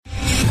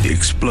The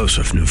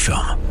explosive new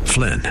film,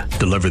 Flynn,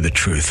 deliver the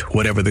truth,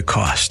 whatever the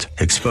cost,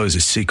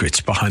 exposes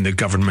secrets behind the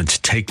government's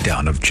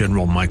takedown of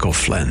General Michael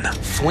Flynn.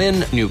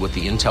 Flynn knew what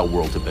the intel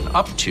world had been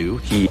up to.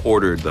 He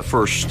ordered the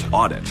first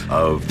audit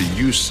of the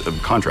use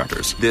of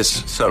contractors.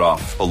 This set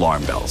off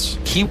alarm bells.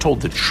 He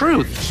told the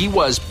truth. He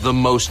was the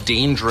most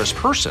dangerous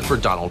person for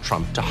Donald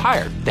Trump to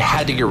hire. They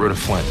had to get rid of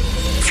Flynn.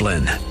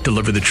 Flynn,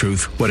 deliver the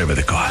truth, whatever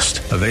the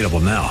cost. Available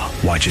now.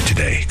 Watch it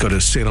today. Go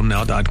to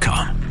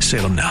salemnow.com.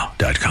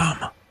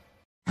 salemnow.com.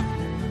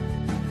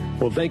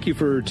 Well, thank you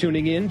for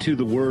tuning in to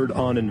The Word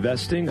on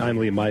Investing. I'm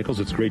Lee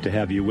Michaels. It's great to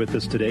have you with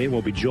us today.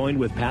 We'll be joined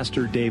with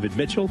Pastor David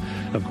Mitchell.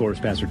 Of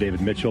course, Pastor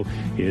David Mitchell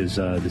is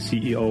the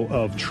CEO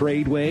of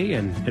Tradeway,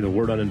 and The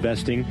Word on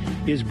Investing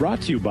is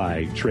brought to you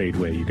by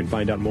Tradeway. You can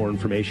find out more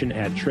information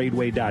at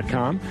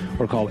tradeway.com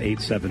or call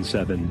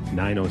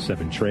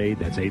 877-907-TRADE.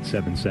 That's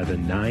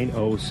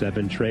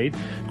 877-907-TRADE.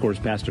 Of course,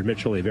 Pastor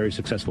Mitchell, a very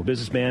successful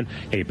businessman,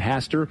 a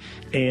pastor,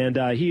 and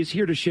he is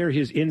here to share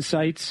his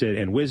insights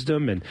and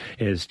wisdom and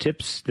his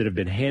tips that have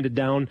been handed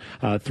down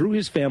through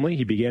his family.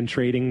 He began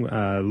trading,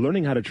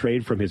 learning how to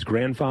trade from his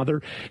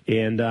grandfather,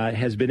 and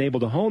has been able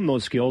to hone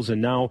those skills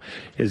and now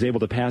is able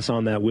to pass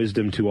on that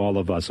wisdom to all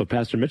of us. So,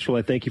 Pastor Mitchell,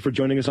 I thank you for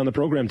joining us on the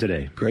program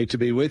today. Great to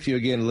be with you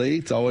again, Lee.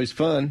 It's always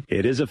fun.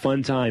 It is a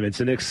fun time. It's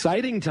an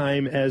exciting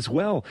time as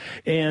well.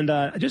 And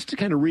just to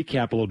kind of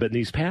recap a little bit, in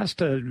these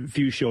past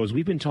few shows,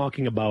 we've been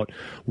talking about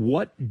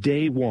what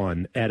day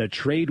one at a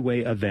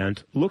Tradeway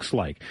event looks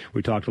like.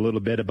 We talked a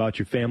little bit about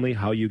your family,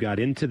 how you got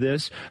into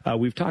this.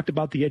 We've talked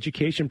about the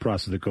education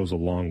process that goes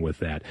along with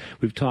that.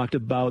 We've talked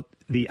about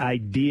the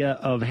idea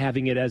of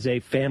having it as a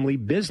family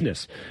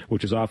business,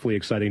 which is awfully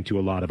exciting to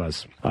a lot of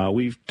us.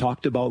 We've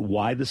talked about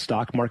why the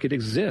stock market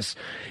exists.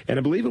 And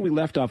I believe when we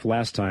left off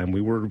last time, we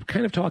were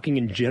kind of talking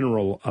in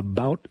general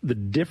about the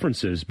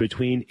differences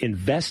between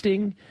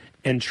investing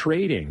and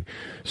trading.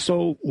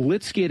 So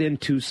let's get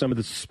into some of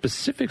the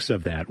specifics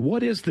of that.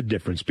 What is the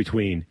difference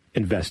between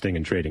investing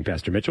and trading,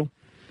 Pastor Mitchell?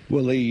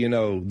 Well, Lee, you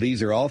know,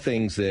 these are all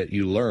things that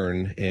you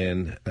learn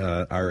in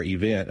our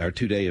event, our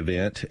two-day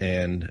event,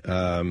 and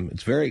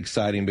it's very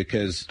exciting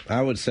because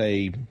I would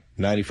say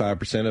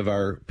 95% of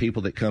our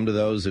people that come to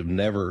those have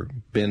never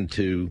been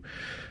to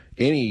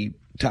any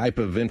type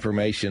of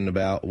information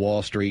about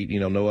Wall Street.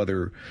 You know,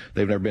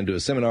 they've never been to a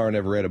seminar,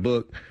 never read a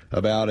book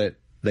about it.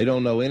 They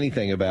don't know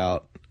anything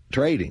about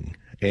trading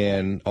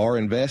and are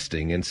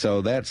investing. And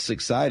so that's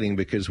exciting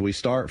because we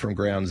start from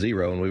ground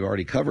zero, and we've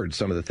already covered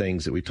some of the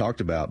things that we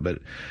talked about. But,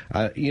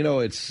 you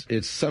know, it's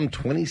some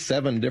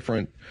 27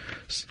 different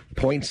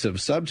points of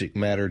subject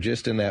matter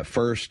just in that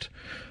first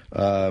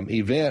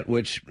event,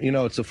 which, you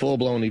know, it's a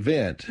full-blown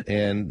event,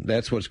 and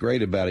that's what's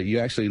great about it. You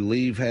actually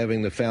leave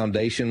having the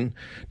foundation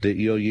that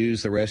you'll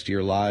use the rest of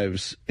your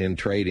lives in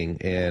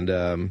trading, and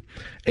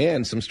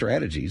some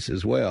strategies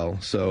as well,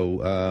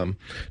 so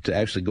to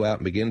actually go out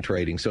and begin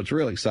trading. So it's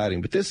really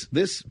exciting. But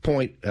this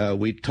point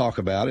we talk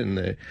about in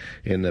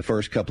the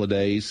first couple of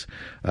days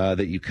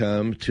that you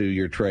come to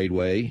your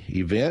Tradeway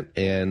event.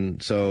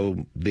 And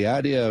so the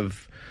idea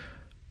of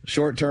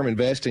short-term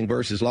investing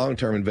versus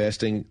long-term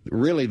investing,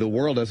 really the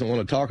world doesn't want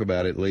to talk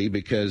about it, Lee,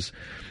 because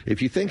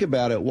if you think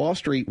about it, Wall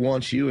Street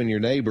wants you and your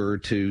neighbor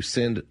to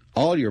send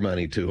all your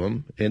money to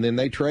them, and then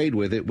they trade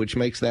with it, which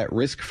makes that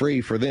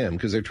risk-free for them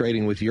because they're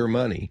trading with your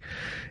money.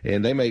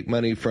 And they make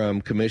money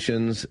from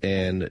commissions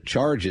and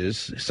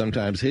charges,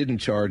 sometimes hidden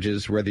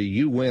charges. Whether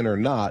you win or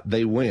not,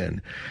 they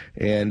win.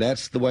 And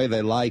that's the way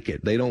they like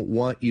it. They don't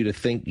want you to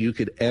think you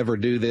could ever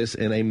do this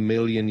in a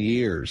million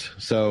years.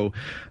 So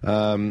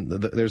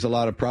there's a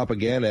lot of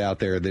propaganda out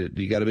there that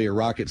you got to be a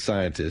rocket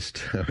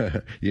scientist,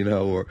 you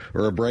know,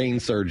 or a brain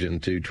surgeon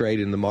to trade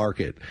in the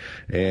market.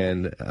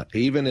 And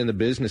even in the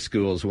business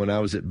schools, when I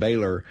was at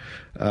Baylor,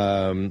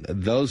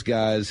 those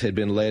guys had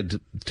been led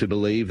to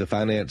believe, the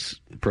finance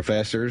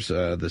professors,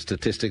 the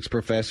statistics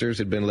professors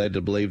had been led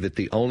to believe that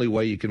the only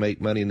way you can make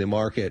money in the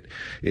market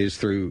is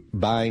through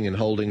buying and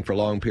holding for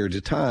long periods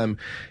of time.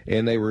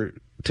 And they were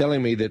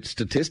telling me that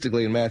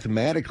statistically and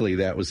mathematically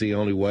that was the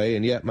only way,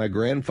 and yet my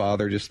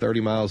grandfather, just 30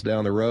 miles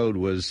down the road,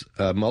 was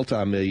a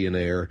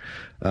multimillionaire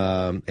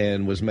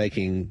and was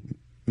making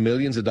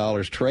millions of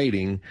dollars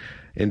trading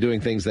and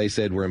doing things they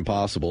said were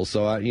impossible.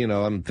 So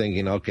I'm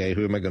thinking, okay,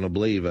 who am I going to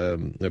believe?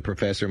 A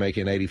professor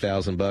making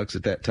 $80,000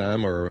 at that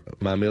time, or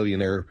my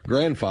millionaire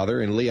grandfather?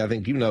 And Lee, I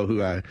think you know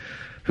who I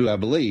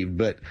believed.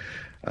 But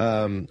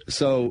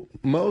so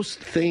most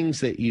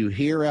things that you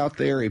hear out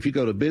there, if you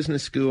go to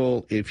business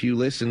school, if you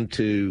listen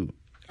to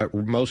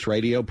most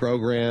radio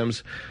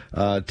programs,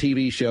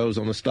 TV shows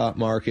on the stock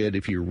market,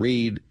 if you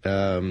read,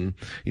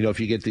 if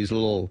you get these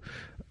little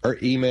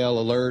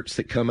email alerts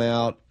that come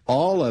out,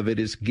 all of it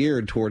is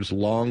geared towards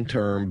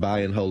long-term buy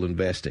and hold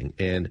investing.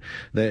 And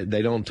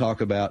they don't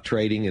talk about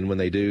trading, and when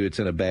they do, it's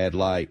in a bad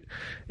light.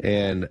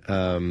 And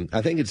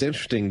I think it's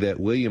interesting that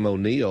William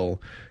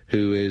O'Neill,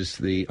 who is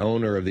the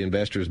owner of the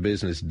Investor's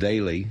Business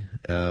Daily,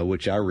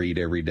 which I read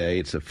every day.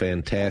 It's a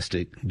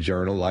fantastic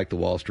journal, like the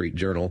Wall Street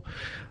Journal.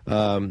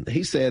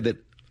 He said that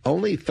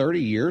only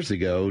 30 years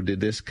ago did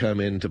this come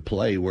into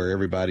play where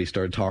everybody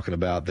started talking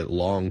about that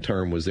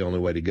long-term was the only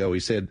way to go. He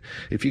said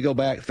if you go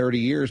back 30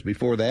 years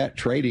before that,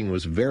 trading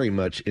was very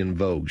much in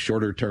vogue,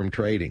 shorter-term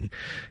trading.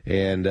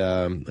 And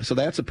so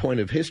that's a point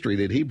of history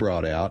that he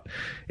brought out.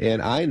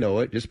 And I know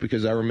it just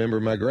because I remember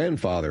my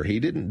grandfather. He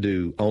didn't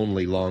do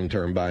only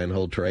long-term buy and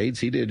hold trades.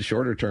 He did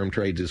shorter-term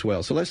trades as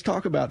well. So let's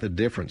talk about the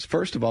difference.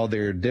 First of all,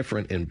 they're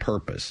different in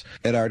purpose.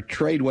 At our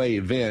Tradeway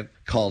event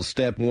called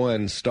Step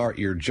 1, Start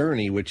Your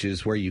Journey, which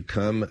is where you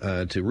come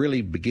to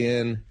really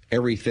begin.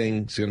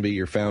 Everything's going to be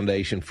your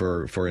foundation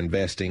for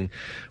investing.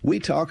 We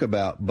talk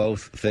about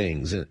both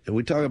things.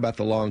 We talk about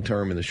the long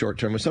term and the short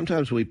term. And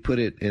sometimes we put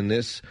it in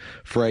this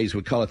phrase.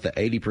 We call it the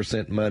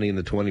 80% money and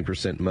the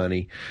 20%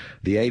 money.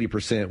 The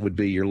 80% would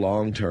be your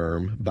long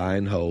term buy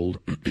and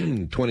hold.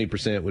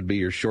 20% would be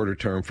your shorter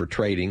term for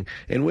trading.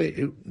 And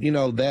we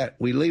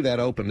leave that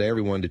open to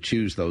everyone to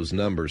choose those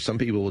numbers. Some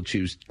people will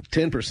choose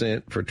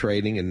 10% for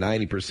trading and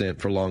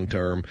 90% for long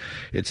term.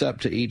 It's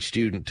up to each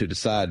student to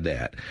decide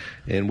that.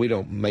 And we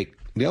don't make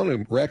the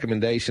only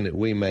recommendation that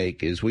we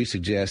make is we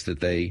suggest that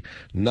they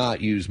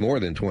not use more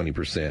than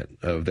 20%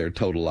 of their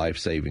total life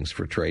savings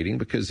for trading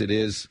because it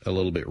is a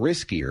little bit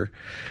riskier.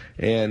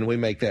 And we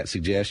make that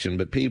suggestion.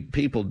 But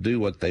people do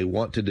what they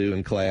want to do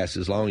in class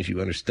as long as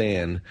you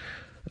understand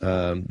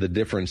the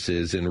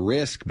differences in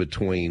risk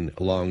between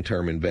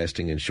long-term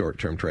investing and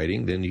short-term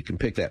trading, then you can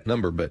pick that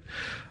number. But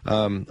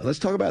let's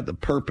talk about the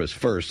purpose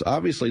first.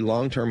 Obviously,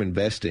 long-term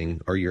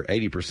investing, or your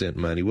 80%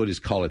 money, we'll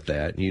just call it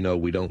that. You know,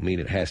 we don't mean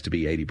it has to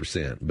be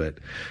 80%, but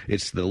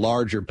it's the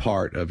larger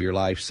part of your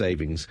life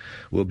savings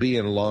will be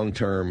in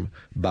long-term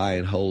buy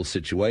and hold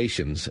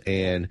situations.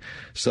 And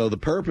so the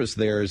purpose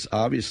there is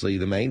obviously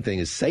the main thing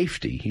is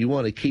safety. You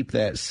want to keep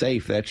that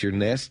safe. That's your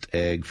nest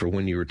egg for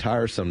when you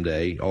retire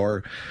someday,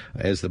 or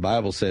as the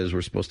Bible says,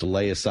 we're supposed to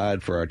lay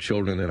aside for our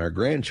children and our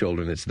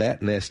grandchildren. It's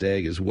that nest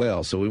egg as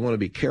well. So we want to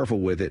be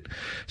careful with it.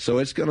 So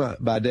it's going to,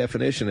 by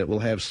definition, it will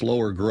have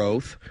slower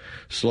growth,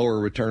 slower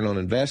return on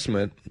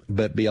investment,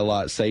 but be a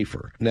lot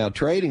safer. Now,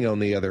 trading on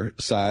the other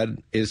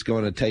side is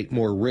going to take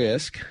more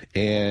risk,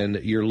 and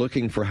you're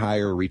looking for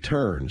higher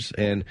returns.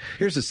 And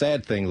here's the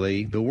sad thing,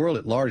 Lee. The world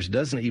at large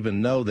doesn't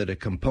even know that a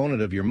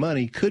component of your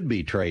money could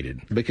be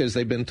traded because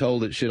they've been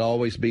told it should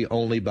always be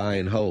only buy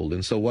and hold.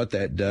 And so what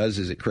that does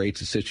is it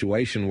creates a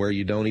situation where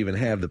you don't even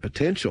have the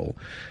potential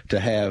to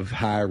have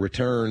high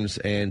returns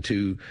and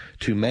to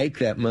make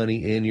that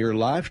money in your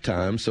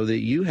lifetime so that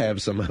you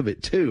have some of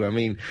it too. I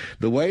mean,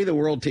 the way the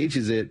world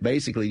teaches it,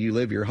 basically you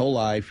live your whole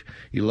life,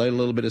 you lay a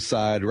little bit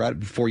aside right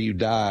before you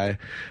die.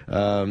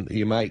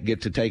 You might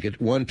get to take it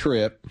one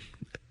trip,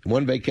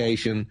 one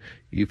vacation.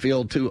 You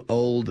feel too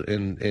old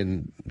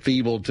and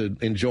feeble to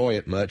enjoy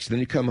it much. Then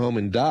you come home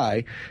and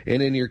die,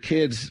 and then your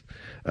kids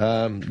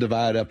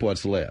divide up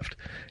what's left.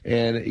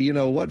 And, you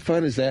know, what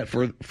fun is that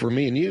for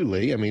me and you,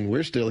 Lee? I mean,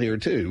 we're still here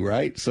too,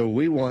 right? So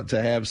we want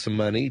to have some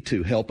money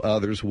to help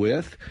others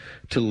with,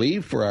 to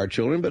leave for our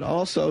children, but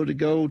also to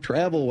go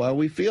travel while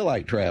we feel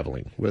like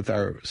traveling with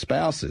our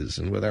spouses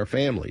and with our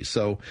families.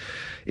 So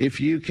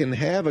if you can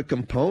have a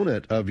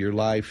component of your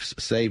life's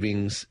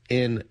savings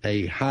in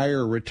a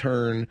higher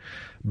return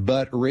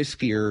but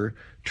riskier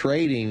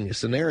trading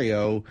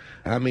scenario,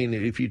 I mean,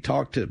 if you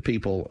talk to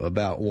people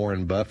about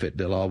Warren Buffett,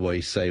 they'll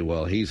always say,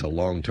 well, he's a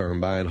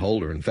long-term buy and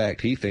holder. In fact,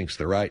 he thinks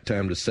the right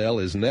time to sell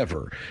is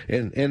never.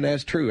 And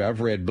that's true.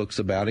 I've read books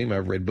about him.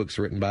 I've read books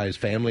written by his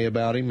family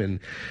about him,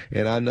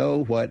 and I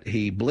know what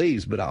he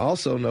believes. But I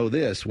also know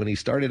this. When he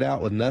started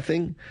out with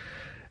nothing,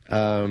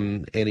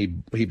 and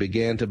he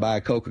began to buy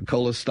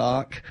Coca-Cola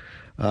stock,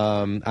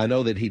 I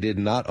know that he did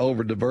not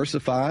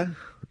over-diversify.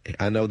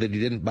 I know that he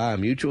didn't buy a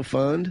mutual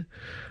fund,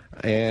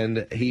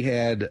 and he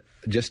had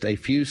just a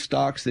few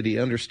stocks that he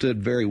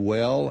understood very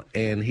well,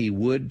 and he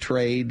would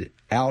trade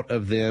out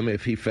of them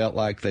if he felt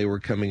like they were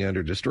coming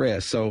under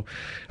distress. So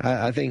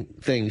I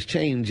think things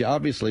change.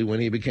 Obviously,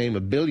 when he became a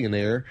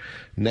billionaire,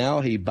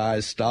 now he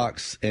buys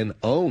stocks and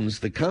owns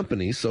the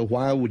company. So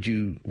why would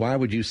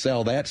you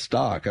sell that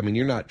stock? I mean,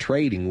 you're not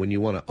trading when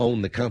you want to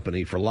own the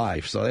company for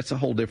life. So that's a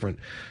whole different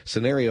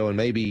scenario. And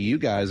maybe you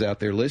guys out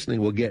there listening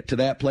will get to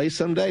that place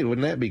someday.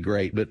 Wouldn't that be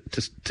great? But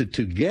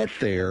to get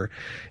there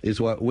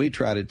is what we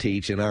try to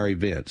teach in our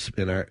events,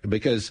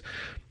 because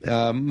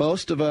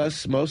most of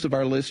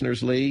our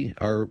listeners, Lee,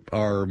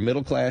 are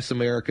middle-class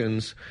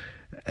Americans.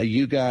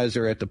 You guys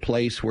are at the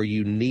place where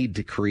you need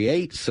to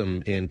create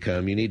some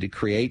income. You need to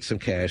create some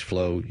cash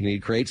flow. You need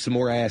to create some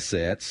more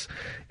assets.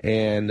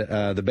 And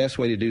the best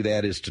way to do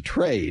that is to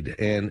trade.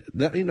 And,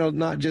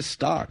 not just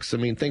stocks. I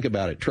mean, think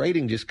about it.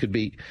 Trading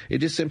it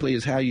just simply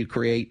is how you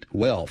create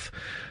wealth.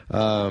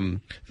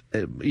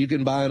 You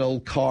can buy an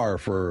old car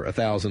for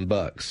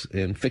 $1,000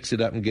 and fix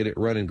it up and get it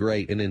running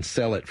great, and then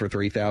sell it for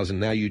 $3,000.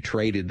 Now you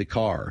traded the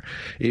car.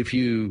 If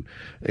you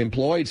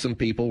employed some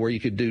people where you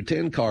could do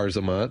 10 cars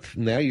a month,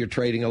 now you're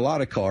trading a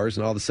lot of cars,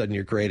 and all of a sudden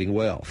you're creating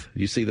wealth.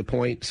 You see the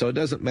point? So it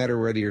doesn't matter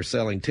whether you're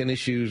selling tennis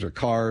shoes or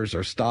cars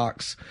or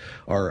stocks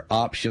or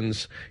options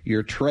options.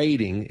 You're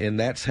trading, and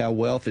that's how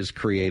wealth is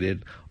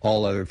created,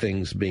 all other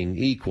things being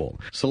equal.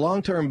 So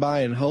long-term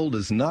buy and hold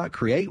does not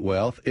create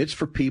wealth. It's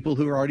for people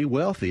who are already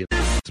wealthy.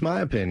 That's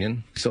my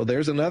opinion. So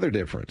there's another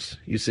difference.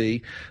 You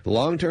see,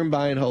 long-term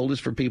buy and hold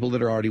is for people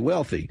that are already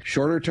wealthy.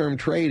 Shorter-term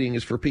trading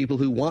is for people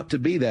who want to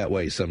be that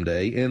way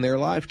someday in their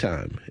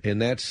lifetime.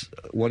 And that's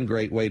one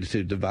great way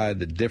to divide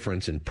the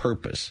difference in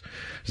purpose.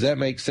 Does that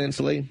make sense,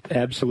 Lee?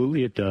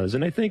 Absolutely it does.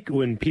 And I think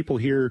when people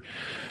hear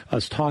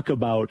us talk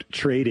about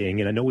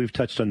trading, and I know we've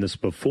touched on this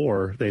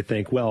before, they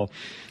think, well,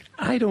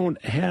 I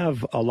don't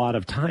have a lot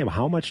of time.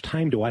 How much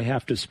time do I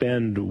have to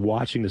spend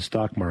watching the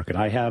stock market?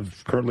 I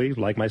have currently,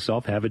 like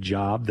myself, have a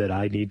job that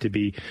I need to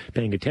be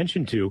paying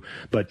attention to,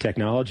 but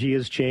technology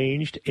has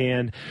changed.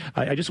 And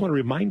I just want to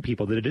remind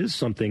people that it is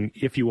something,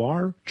 if you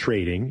are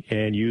trading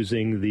and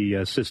using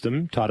the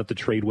system taught at the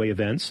Tradeway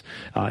events,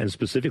 and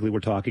specifically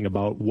we're talking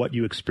about what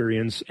you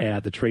experience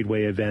at the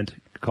Tradeway event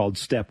called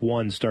Step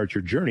 1, Start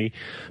Your Journey.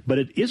 But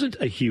it isn't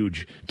a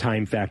huge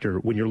time factor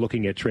when you're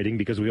looking at trading,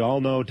 because we all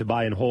know to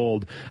buy and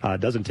hold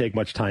doesn't take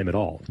much time at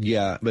all.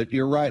 Yeah, but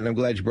you're right, and I'm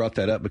glad you brought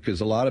that up,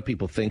 because a lot of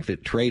people think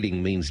that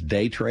trading means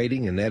day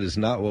trading, and that is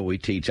not what we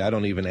teach. I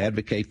don't even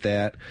advocate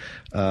that.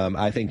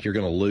 I think you're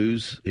going to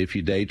lose if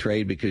you day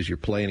trade, because you're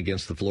playing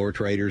against the floor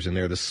traders, and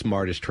they're the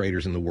smartest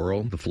traders in the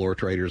world, the floor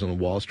traders on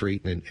Wall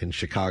Street and in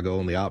Chicago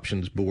on the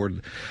options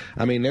board.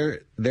 I mean,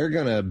 they're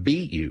going to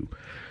beat you.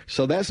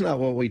 So that's not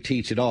what we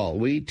teach at all.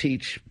 We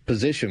teach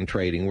position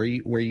trading,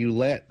 where you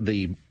let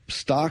the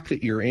stock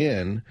that you're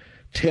in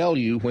tell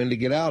you when to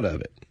get out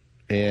of it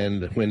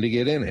and when to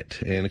get in it.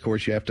 And, of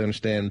course, you have to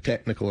understand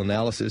technical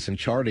analysis and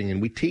charting,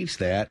 and we teach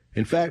that.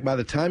 In fact, by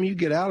the time you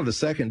get out of the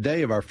second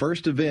day of our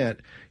first event,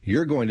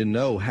 you're going to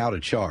know how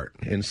to chart.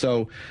 And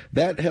so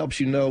that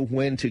helps you know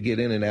when to get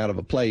in and out of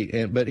a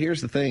play. But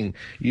here's the thing.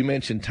 You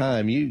mentioned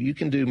time. You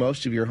can do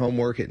most of your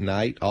homework at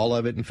night, all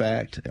of it, in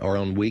fact, or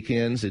on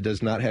weekends. It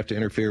does not have to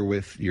interfere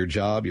with your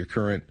job, your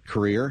current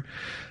career.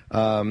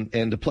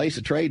 And to place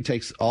a trade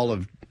takes all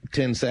of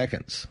 10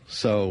 seconds.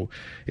 So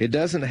it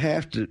doesn't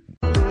have to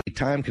be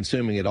time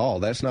consuming at all.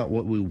 That's not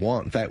what we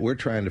want. In fact, we're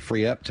trying to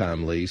free up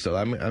time, Lee. So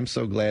I'm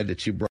so glad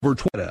that you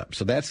brought it up.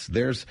 So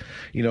there's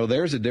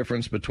a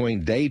difference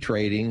between day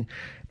trading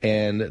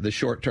and the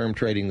short-term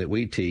trading that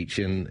we teach.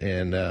 And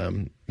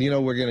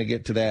we're going to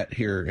get to that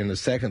here in a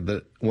second.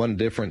 The one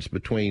difference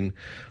between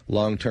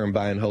long-term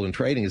buy and hold and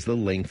trading is the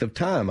length of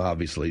time,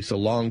 obviously. So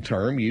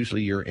long-term,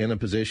 usually you're in a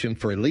position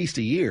for at least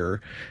a year,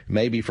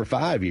 maybe for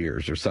 5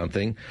 years or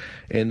something.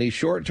 And these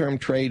short-term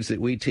trades that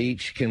we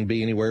teach can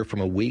be anywhere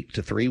from a week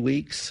to 3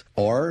 weeks,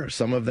 or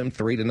some of them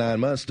 3 to 9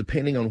 months,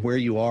 depending on where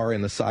you are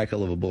in the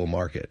cycle of a bull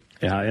market.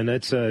 Yeah, and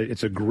it's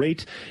a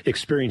great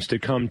experience to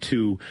come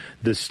to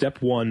the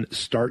Step 1,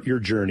 Start Your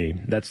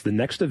Journey. That's the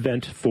next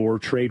event for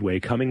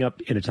Tradeway coming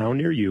up in a town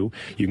near you.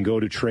 You can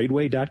go to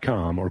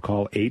tradeway.com or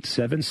call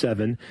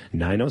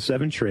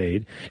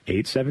 877-907-TRADE,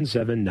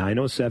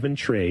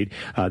 877-907-TRADE.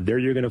 There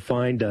you're going to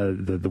find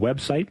the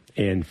website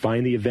and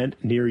find the event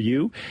near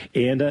you,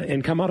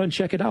 and come out and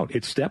check it out.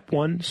 It's Step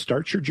 1,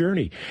 Start Your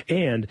Journey,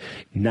 and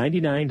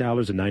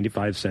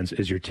 $99.95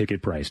 is your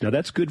ticket price. Now,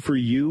 that's good for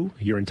you,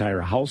 your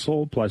entire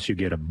household, plus you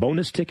get a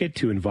bonus ticket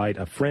to invite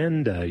a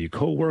friend, your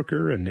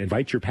coworker, and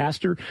invite your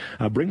pastor.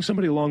 Bring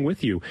somebody along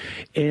with you.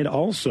 And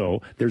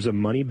also, there's a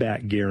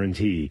money-back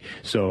guarantee.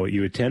 So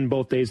you attend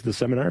both days of the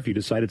seminar. If you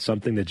decided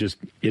something that just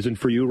isn't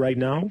for you right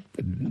now,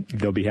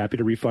 they'll be happy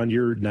to refund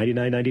your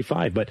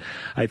 $99.95. But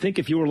I think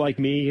if you were like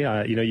me,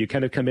 you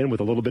kind of come in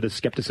with a little bit of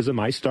skepticism.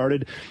 I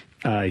started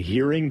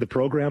hearing the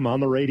program on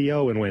the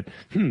radio and went,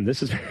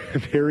 this is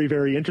very,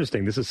 very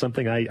interesting. This is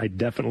something I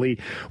definitely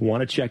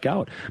want to check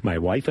out. My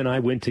wife and I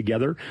went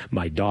together.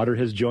 My daughter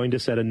has joined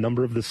us at a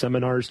number of the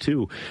seminars,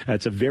 too.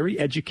 It's a very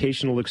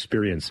educational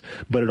experience.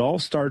 But it all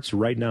starts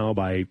right now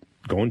by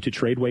going to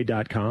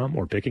tradeway.com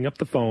or picking up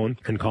the phone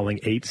and calling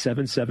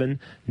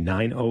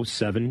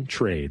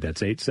 877-907-TRADE.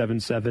 That's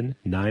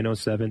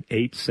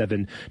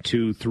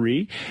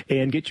 877-907-8723.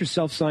 And get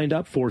yourself signed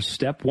up for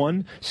Step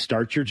 1,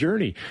 Start Your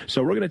Journey.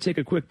 So we're going to take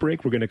a quick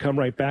break. We're going to come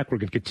right back. We're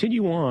going to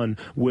continue on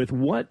with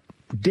what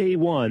day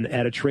one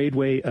at a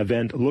Tradeway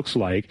event looks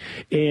like.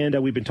 And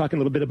we've been talking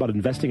a little bit about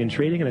investing and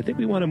trading, and I think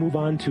we want to move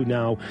on to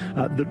now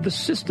the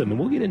system. And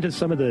we'll get into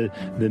some of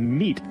the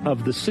meat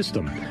of the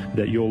system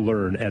that you'll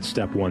learn at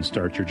Step 1,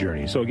 Start Your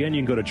Journey. So again,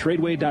 you can go to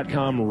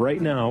tradeway.com right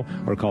now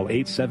or call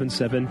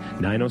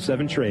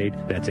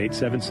 877-907-TRADE. That's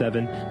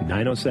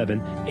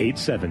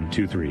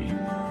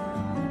 877-907-8723.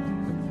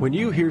 When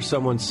you hear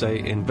someone say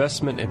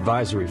investment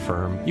advisory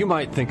firm, you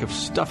might think of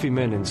stuffy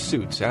men in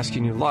suits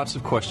asking you lots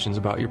of questions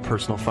about your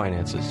personal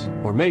finances.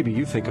 Or maybe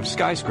you think of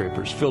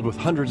skyscrapers filled with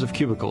hundreds of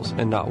cubicles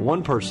and not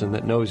one person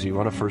that knows you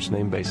on a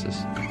first-name basis.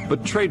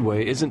 But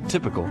Tradeway isn't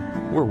typical.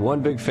 We're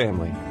one big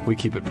family. We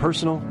keep it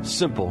personal,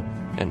 simple,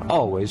 and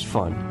always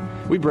fun.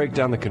 We break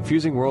down the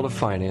confusing world of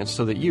finance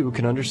so that you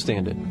can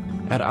understand it.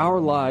 At our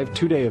live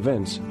 2-day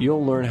events,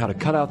 you'll learn how to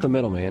cut out the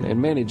middleman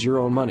and manage your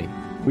own money.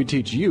 We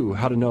teach you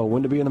how to know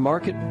when to be in the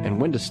market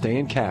and when to stay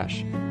in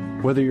cash.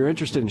 Whether you're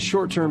interested in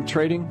short-term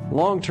trading,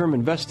 long-term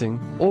investing,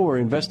 or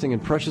investing in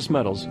precious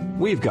metals,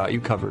 we've got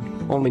you covered.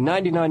 Only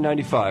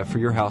 $99.95 for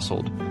your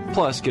household.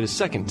 Plus, get a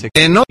second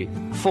ticket.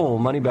 Full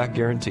money-back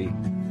guarantee.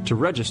 To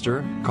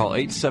register, call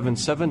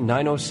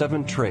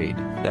 877-907-TRADE.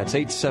 That's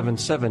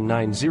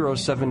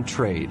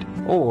 877-907-TRADE.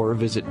 Or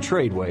visit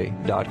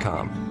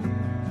tradeway.com.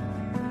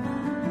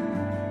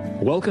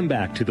 Welcome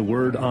back to The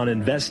Word on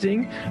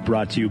Investing,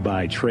 brought to you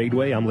by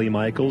Tradeway. I'm Lee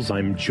Michaels.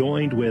 I'm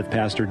joined with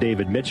Pastor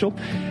David Mitchell,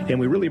 and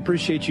we really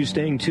appreciate you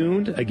staying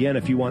tuned. Again,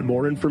 if you want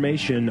more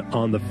information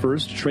on the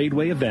first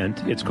Tradeway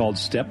event, it's called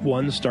Step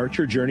 1, Start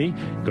Your Journey.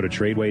 Go to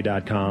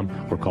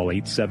tradeway.com or call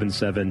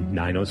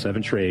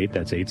 877-907-TRADE.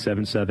 That's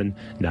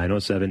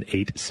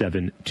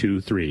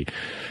 877-907-8723.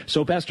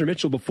 So, Pastor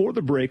Mitchell, before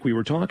the break, we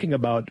were talking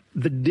about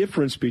the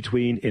difference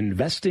between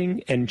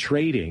investing and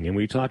trading, and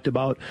we talked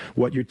about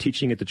what you're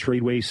teaching at the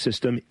Tradeway system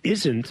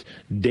isn't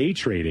day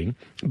trading,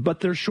 but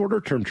they're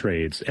shorter-term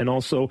trades. And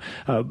also,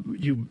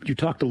 you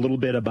talked a little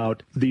bit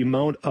about the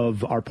amount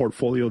of our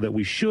portfolio that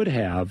we should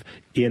have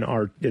in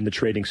the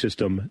trading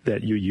system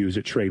that you use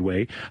at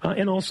Tradeway,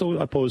 and also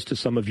opposed to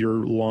some of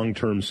your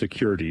long-term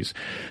securities.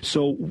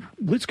 So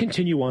let's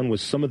continue on with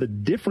some of the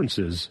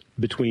differences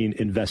between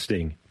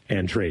investing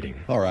and trading.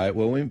 All right.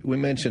 Well, we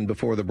mentioned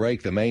before the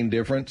break, the main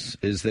difference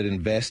is that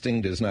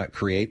investing does not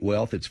create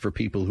wealth. It's for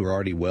people who are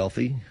already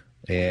wealthy.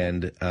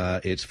 And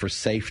it's for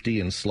safety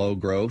and slow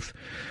growth.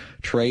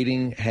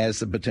 Trading has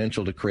the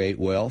potential to create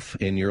wealth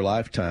in your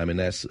lifetime, and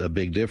that's a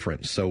big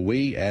difference. So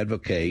we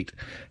advocate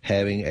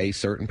having a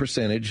certain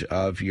percentage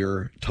of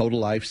your total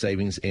life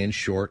savings in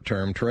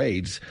short-term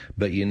trades,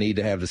 but you need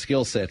to have the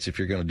skill sets if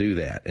you're going to do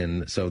that.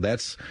 And so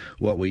that's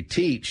what we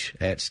teach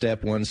at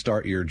Step 1,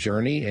 Start Your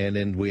Journey, and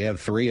then we have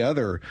 3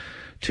 other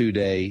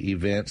 2-day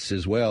events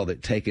as well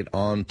that take it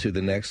on to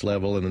the next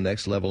level and the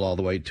next level all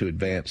the way to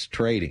advanced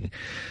trading.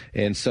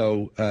 And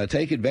so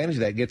take advantage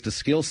of that, get the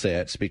skill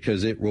sets,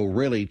 because it will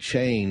really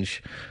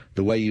change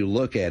the way you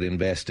look at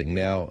investing.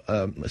 Now,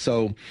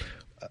 so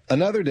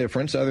another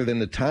difference, other than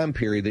the time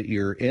period that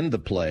you're in the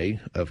play,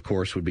 of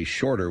course, would be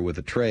shorter with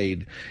a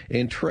trade.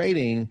 In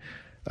trading,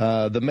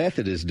 the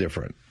method is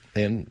different.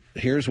 And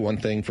here's one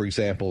thing, for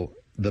example,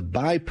 the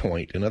buy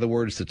point, in other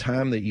words, the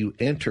time that you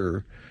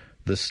enter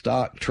the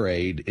stock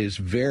trade, is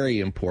very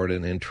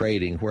important in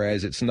trading,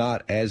 whereas it's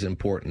not as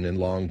important in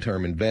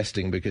long-term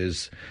investing,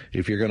 because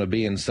if you're going to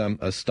be in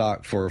a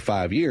stock for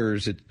 5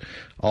 years,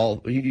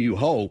 you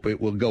hope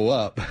it will go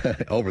up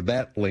over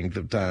that length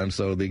of time.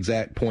 So the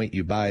exact point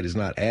you buy it is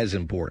not as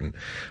important.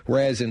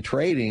 Whereas in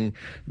trading,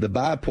 the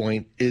buy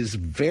point is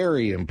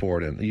very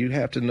important. You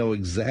have to know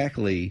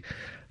exactly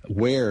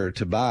where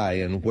to buy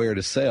and where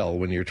to sell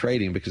when you're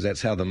trading, because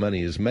that's how the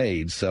money is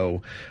made.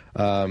 So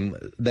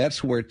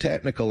that's where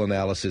technical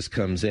analysis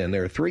comes in.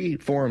 There are 3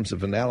 forms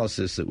of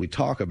analysis that we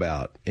talk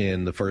about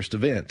in the first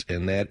event,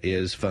 and that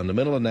is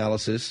fundamental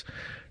analysis,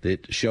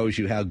 that shows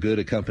you how good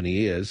a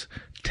company is;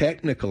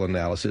 technical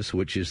analysis,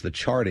 which is the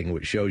charting,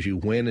 which shows you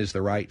when is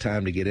the right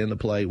time to get in the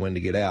play, when to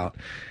get out;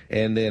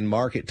 and then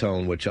market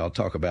tone, which I'll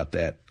talk about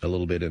that a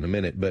little bit in a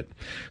minute. But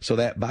so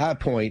that buy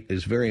point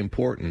is very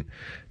important.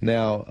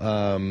 Now,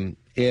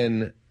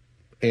 in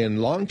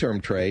long-term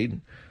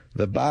trade,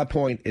 the buy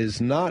point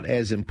is not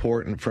as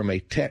important from a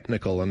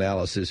technical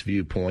analysis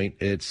viewpoint.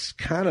 It's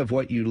kind of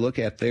what you look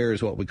at there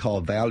is what we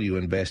call value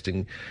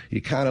investing.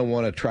 You kind of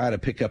want to try to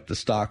pick up the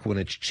stock when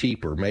it's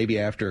cheaper, maybe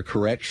after a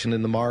correction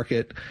in the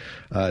market,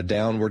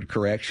 downward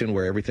correction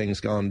where everything's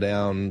gone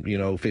down,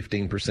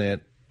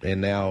 15%. And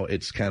now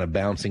it's kind of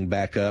bouncing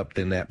back up.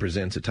 Then that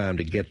presents a time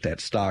to get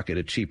that stock at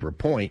a cheaper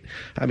point.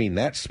 I mean,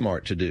 that's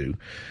smart to do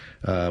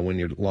when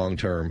you're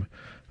long-term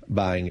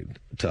buying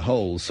to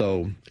hold.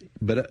 So,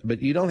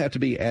 but you don't have to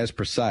be as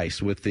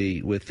precise with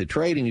the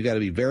trading. You got to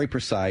be very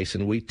precise,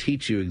 and we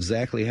teach you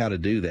exactly how to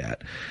do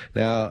that.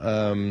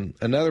 Now,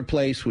 another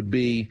place would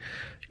be,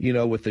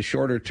 with the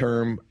shorter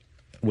term.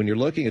 When you're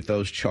looking at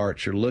those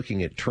charts, you're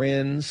looking at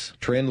trends,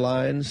 trend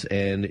lines,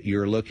 and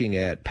you're looking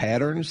at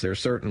patterns. There are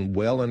certain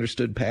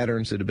well-understood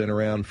patterns that have been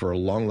around for a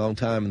long, long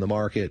time in the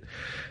market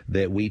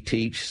that we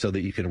teach so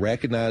that you can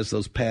recognize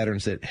those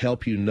patterns that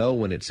help you know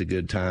when it's a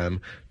good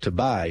time to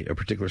buy a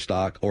particular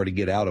stock or to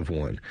get out of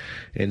one.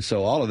 And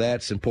so all of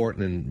that's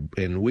important,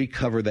 and we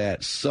cover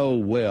that so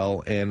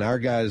well, and our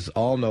guys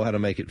all know how to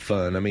make it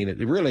fun. I mean,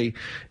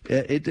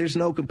 there's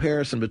no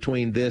comparison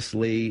between this,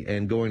 Lee,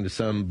 and going to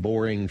some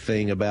boring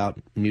thing about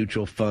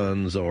mutual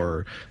funds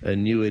or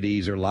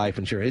annuities or life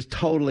insurance.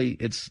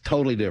 It's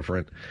totally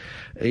different.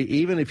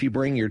 Even if you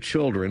bring your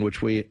children,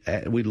 which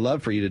we'd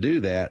love for you to do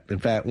that. In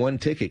fact, one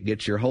ticket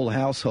gets your whole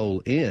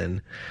household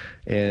in.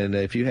 And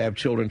if you have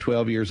children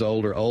 12 years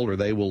old or older,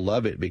 they will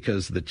love it,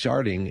 because the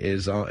charting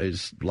is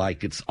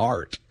like it's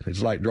art.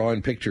 It's like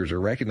drawing pictures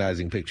or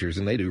recognizing pictures,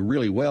 and they do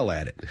really well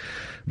at it.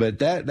 But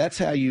that's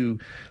how you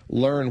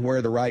learn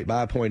where the right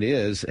buy point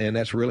is, and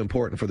that's really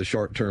important for the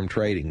short-term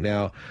trading.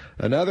 Now,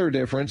 another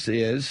difference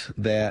is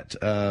that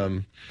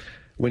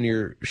when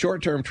you're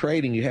short-term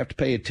trading, you have to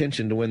pay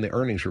attention to when the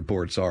earnings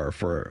reports are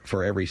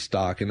for every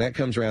stock, and that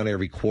comes around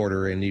every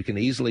quarter. And you can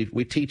easily,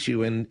 we teach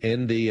you in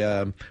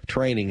the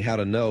training how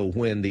to know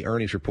when the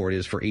earnings report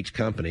is for each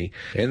company.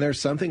 And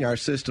there's something our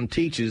system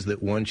teaches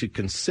that one should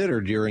consider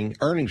during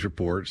earnings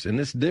reports, and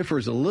this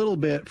differs a little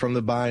bit from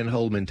the buy and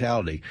hold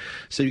mentality.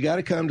 So you got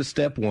to come to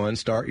step one,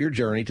 start your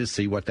journey to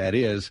see what that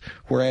is.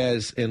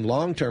 Whereas in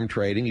long-term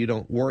trading, you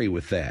don't worry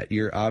with that.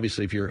 You're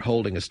obviously, if you're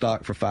holding a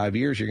stock for 5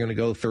 years, you're going to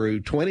go through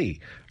 20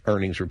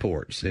 earnings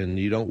reports, and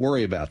you don't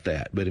worry about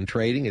that. But in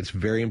trading, it's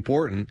very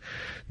important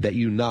that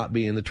you not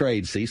be in the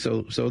trade. See,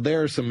 so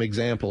there are some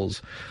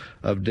examples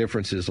of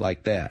differences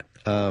like that.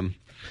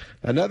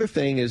 Another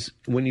thing is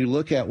when you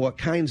look at what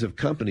kinds of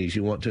companies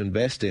you want to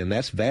invest in,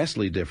 that's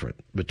vastly different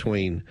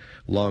between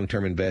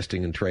long-term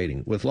investing and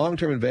trading. With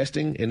long-term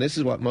investing, and this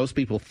is what most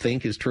people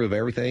think is true of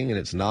everything, and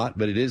it's not,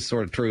 but it is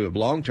sort of true of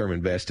long-term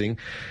investing,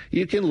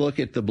 you can look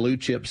at the blue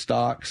chip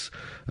stocks,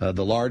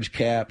 the large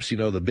caps,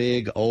 the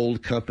big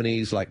old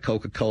companies like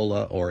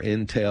Coca-Cola or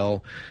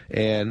Intel,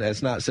 and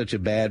that's not such a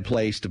bad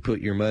place to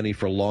put your money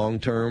for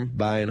long-term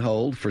buy and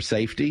hold for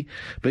safety.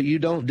 But you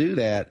don't do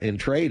that in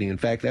trading. In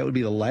fact, that would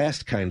be the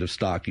last kind of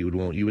stock you would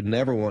want. You would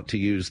never want to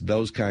use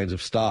those kinds of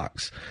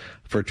stocks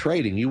for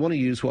trading. You want to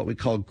use what we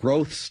call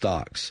growth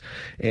stocks.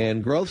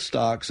 And growth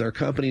stocks are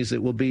companies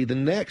that will be the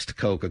next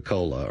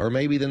Coca-Cola or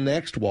maybe the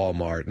next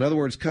Walmart. In other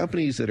words,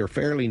 companies that are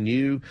fairly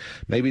new.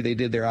 Maybe they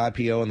did their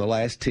IPO in the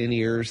last 10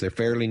 years. They're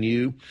fairly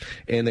new.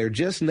 And they're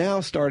just now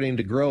starting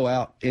to grow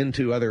out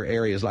into other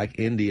areas like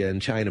India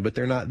and China, but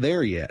they're not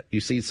there yet.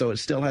 You see, so it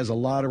still has a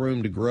lot of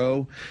room to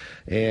grow.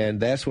 And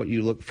that's what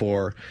you look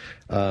for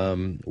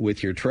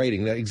with your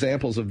trading. The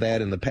examples of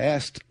that in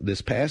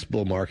this past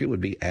bull market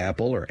would be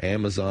Apple or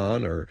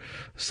Amazon or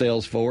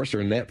Salesforce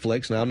or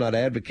Netflix. Now, I'm not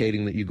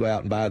advocating that you go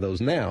out and buy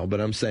those now,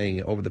 but I'm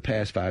saying over the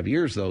past 5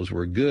 years, those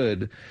were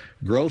good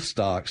growth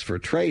stocks for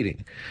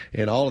trading.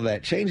 And all of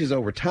that changes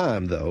over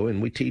time, though,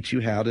 and we teach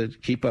you how to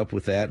keep up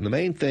with that. And the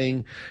main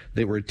thing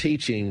that we're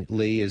teaching,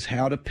 Lee, is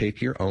how to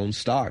pick your own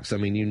stocks. I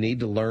mean, you need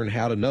to learn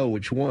how to know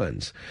which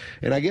ones.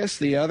 And I guess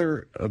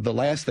the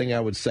last thing I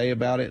would say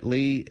about it,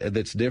 Lee,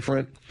 that's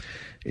different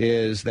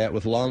is that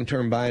with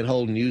long-term buy and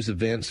hold, news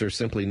events are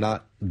simply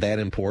not that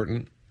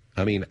important.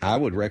 I mean, I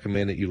would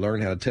recommend that you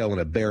learn how to tell when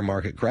a bear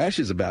market crash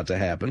is about to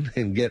happen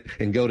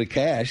and go to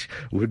cash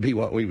would be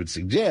what we would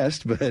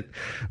suggest.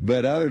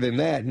 But other than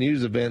that,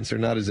 news events are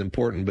not as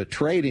important. But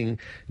trading,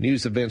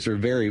 news events are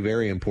very,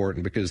 very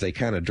important because they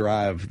kind of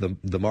drive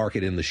the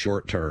market in the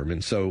short term.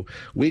 And so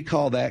we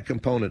call that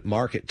component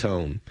market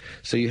tone.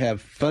 So you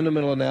have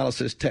fundamental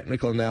analysis,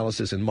 technical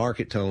analysis, and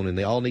market tone, and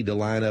they all need to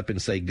line up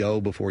and say go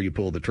before you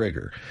pull the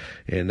trigger.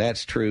 And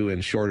that's true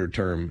in shorter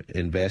term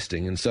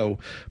investing. And so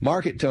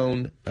market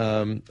tone,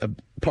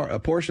 a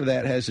portion of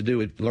that has to do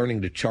with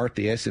learning to chart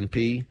the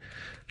S&P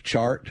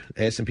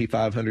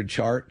 500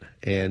 chart,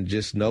 and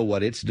just know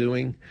what it's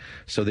doing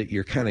so that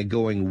you're kind of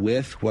going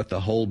with what the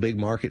whole big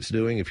market's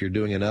doing. If you're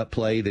doing an up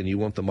play, then you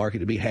want the market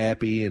to be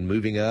happy and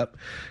moving up.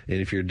 And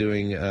if you're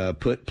doing a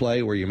put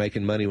play where you're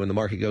making money when the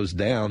market goes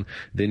down,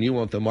 then you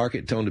want the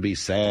market tone to be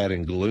sad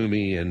and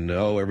gloomy and,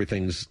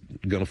 everything's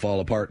going to fall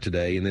apart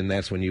today. And then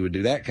that's when you would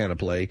do that kind of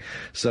play.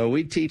 So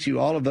we teach you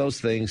all of those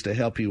things to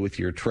help you with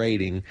your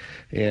trading.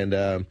 And,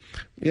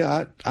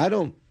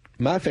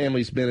 my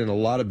family's been in a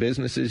lot of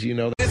businesses,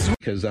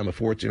 because I'm a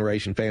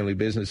fourth-generation family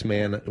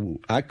businessman.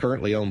 I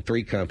currently own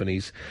 3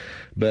 companies,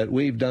 but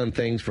we've done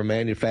things from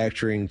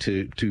manufacturing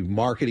to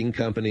marketing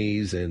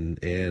companies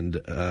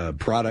and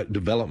product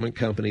development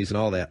companies and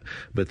all that.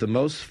 But the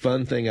most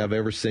fun thing I've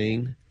ever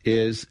seen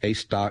is a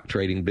stock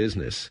trading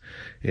business.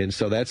 And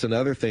so that's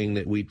another thing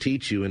that we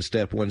teach you in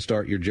Step 1,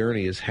 Start Your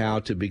Journey, is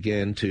how to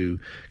begin to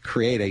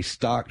create a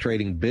stock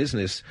trading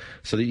business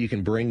so that you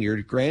can bring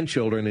your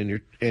grandchildren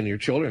and your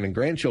children and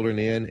grandchildren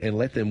in and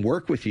let them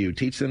work with you,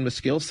 teach them the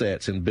skill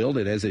sets, and build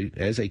it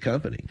as a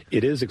company.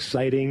 It is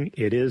exciting.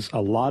 It is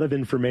a lot of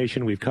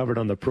information we've covered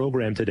on the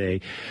program today,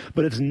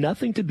 but it's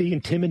nothing to be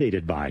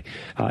intimidated by.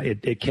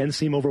 It can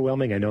seem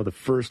overwhelming. I know the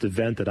first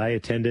event that I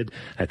attended,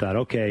 I thought,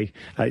 okay,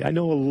 I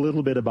know a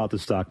little bit about the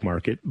stock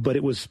market, but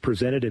it was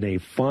presented in a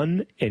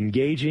fun,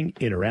 engaging,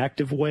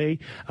 interactive way.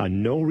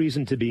 No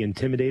reason to be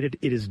intimidated.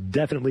 It is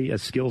definitely a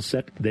skill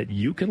set that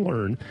you can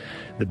learn.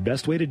 The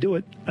best way to do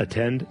it,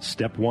 attend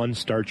Step 1,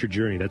 Start Your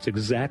Journey. That's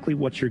exactly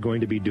what you're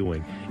going to be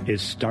doing,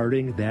 is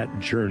starting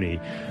that journey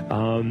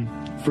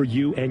for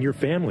you and your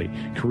family,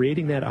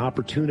 creating that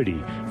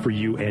opportunity for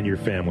you and your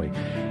family.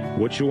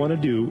 What you want to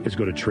do is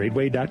go to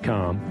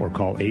tradeway.com or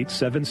call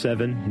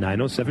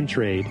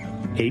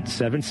 877-907-TRADE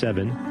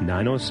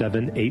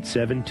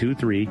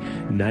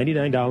 877-907-8723.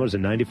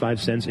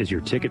 $99.95 is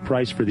your ticket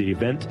price for the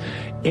event,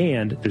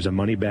 and there's a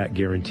money-back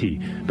guarantee.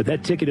 But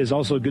that ticket is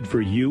also good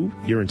for you,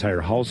 your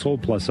entire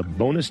household, plus a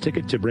bonus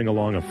ticket to bring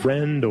along a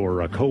friend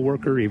or a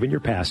coworker, even your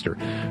pastor.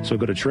 So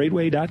go to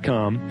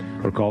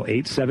tradeway.com or call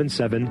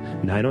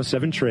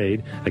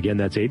 877-907-TRADE. Again,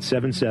 that's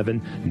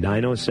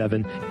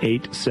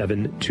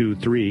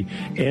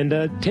 877-907-8723.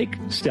 And take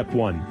step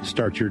one,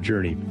 start your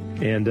journey,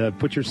 and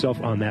put yourself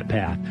on that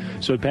path.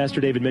 So Pastor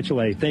David Mitchell,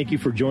 thank you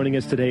for joining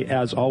us today.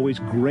 As always,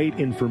 great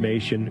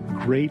information,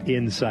 great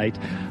insight.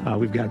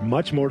 We've got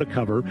much more to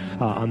cover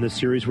on this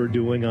series we're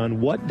doing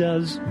on what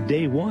does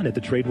day one at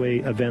the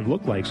Tradeway event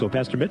look like. So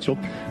Pastor Mitchell,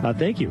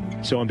 thank you.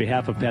 So on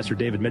behalf of Pastor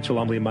David Mitchell,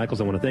 I'm Liam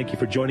Michaels. I want to thank you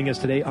for joining us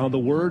today on the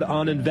Word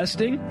on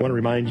Investing. I want to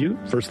remind you,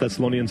 1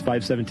 Thessalonians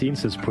 5:17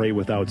 says, pray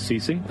without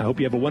ceasing. I hope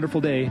you have a wonderful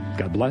day.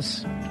 God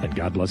bless, and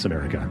God bless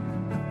America.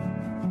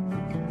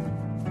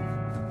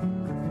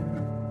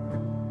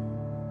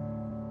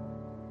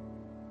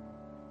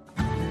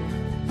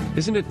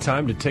 Isn't it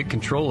time to take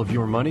control of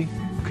your money?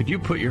 Could you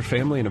put your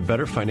family in a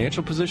better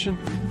financial position?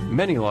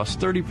 Many lost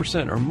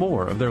 30% or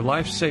more of their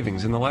life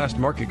savings in the last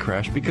market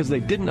crash because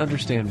they didn't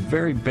understand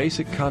very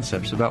basic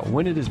concepts about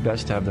when it is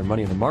best to have their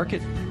money in the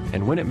market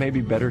and when it may be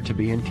better to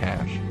be in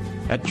cash.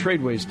 At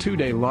Tradeway's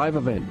 2-day live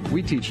event,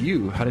 we teach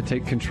you how to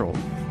take control.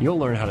 You'll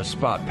learn how to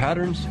spot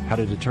patterns, how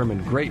to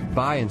determine great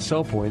buy and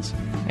sell points,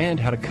 and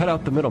how to cut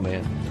out the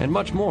middleman, and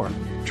much more.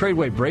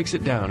 Tradeway breaks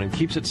it down and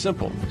keeps it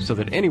simple so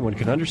that anyone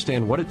can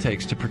understand what it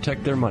takes to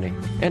protect their money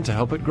and to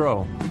help it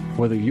grow.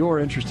 Whether you're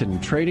interested in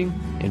trading,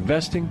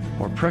 investing,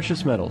 or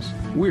precious metals,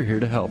 we're here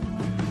to help.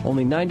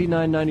 Only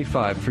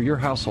 $99.95 for your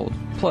household,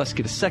 plus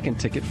get a second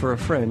ticket for a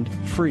friend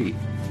free.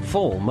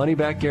 Full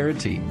money-back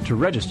guarantee. To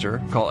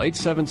register, call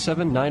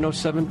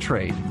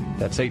 877-907-TRADE.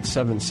 That's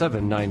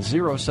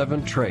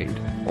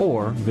 877-907-TRADE.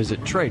 Or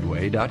visit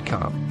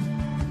Tradeway.com.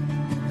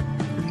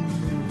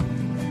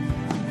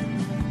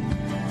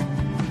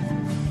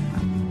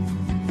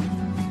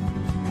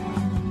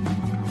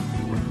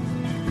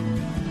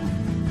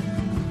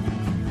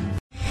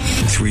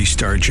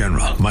 Three-star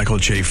General Michael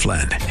J.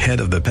 Flynn,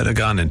 head of the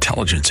Pentagon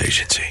Intelligence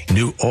Agency,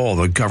 knew all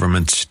the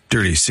government's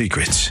dirty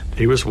secrets.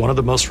 He was one of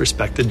the most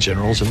respected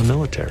generals in the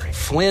military.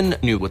 Flynn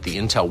knew what the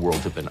intel world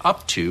had been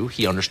up to.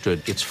 He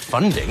understood its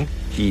funding.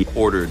 He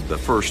ordered the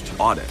first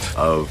audit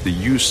of the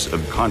use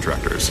of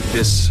contractors.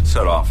 This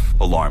set off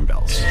alarm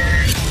bells.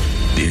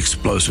 The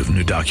explosive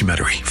new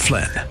documentary,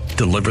 Flynn,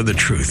 Deliver the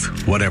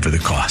Truth, Whatever the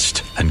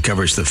Cost,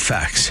 uncovers the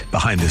facts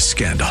behind this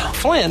scandal.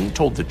 Flynn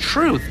told the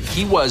truth.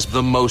 He was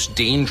the most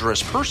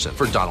dangerous person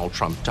for Donald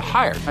Trump to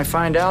hire. I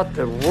find out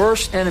the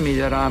worst enemy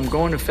that I'm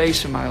going to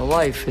face in my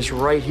life is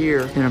right here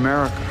in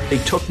America. They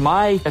took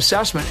my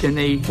assessment and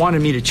they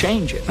wanted me to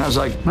change it. And I was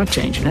like, I'm not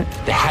changing it.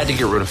 They had to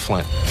get rid of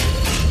Flynn.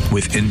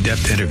 With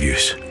in-depth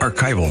interviews,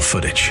 archival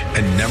footage,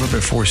 and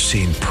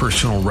never-before-seen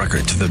personal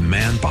records of the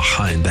man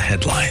behind the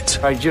headlines.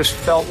 I just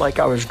felt like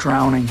I was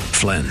drowning.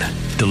 Flynn,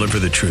 Deliver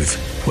the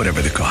Truth,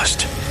 Whatever the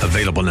Cost.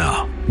 Available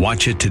now.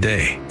 Watch it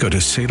today. Go to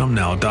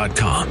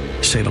salemnow.com.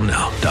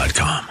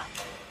 salemnow.com.